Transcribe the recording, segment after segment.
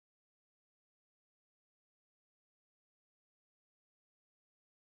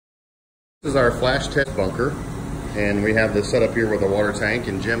This is our flash test bunker, and we have this set up here with a water tank,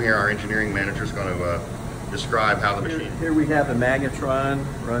 and Jim here, our engineering manager, is going to describe how the machine... Here we have a magnetron,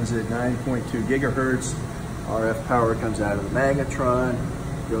 runs at 9.2 gigahertz. RF power comes out of the magnetron,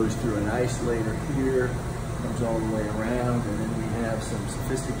 goes through an isolator here, comes all the way around, and then we have some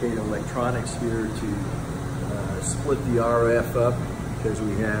sophisticated electronics here to split the RF up, because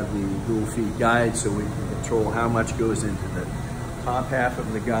we have the dual feed guide, so we can control how much goes into the top half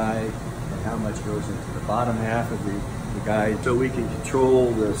of the guide and how much goes into the bottom half of the guide. So we can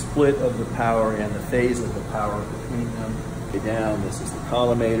control the split of the power and the phase of the power between them. Down, this is the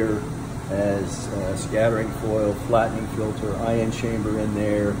collimator, has scattering foil, flattening filter, ion chamber in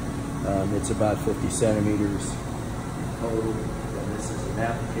there. It's about 50 centimeters total. And this is an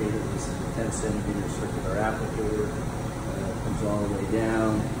applicator. This is a 10 centimeter circular applicator. Comes all the way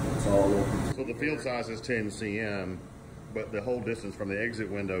down. It's all open. So the field size is 10 cm, but the whole distance from the exit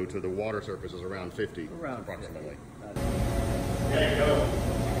window to the water surface is around 50, approximately. 50. There you go.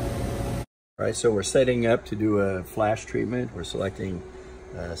 All right, so we're setting up to do a flash treatment. We're selecting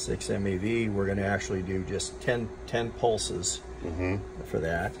 6 MeV. We're going to actually do just 10 pulses for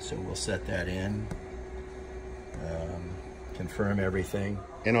that. So we'll set that in, confirm everything.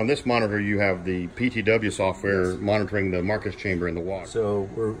 And on this monitor, you have the PTW software monitoring the Marcus chamber in the water. So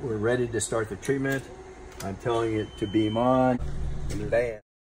we're ready to start the treatment. I'm telling it to beam on.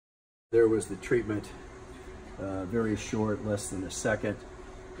 There was the treatment, very short, less than a second.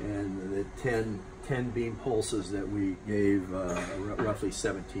 And the 10 beam pulses that we gave, roughly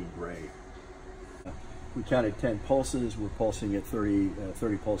 17 gray. We counted 10 pulses. We're pulsing at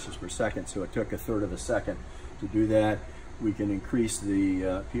 30 pulses per second, so it took a third of a second to do that. We can increase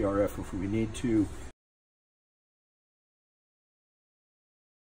the PRF if we need to.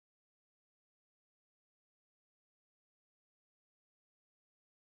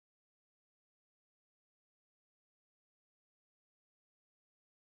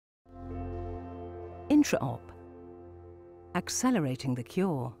 IntraOp, accelerating the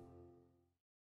cure.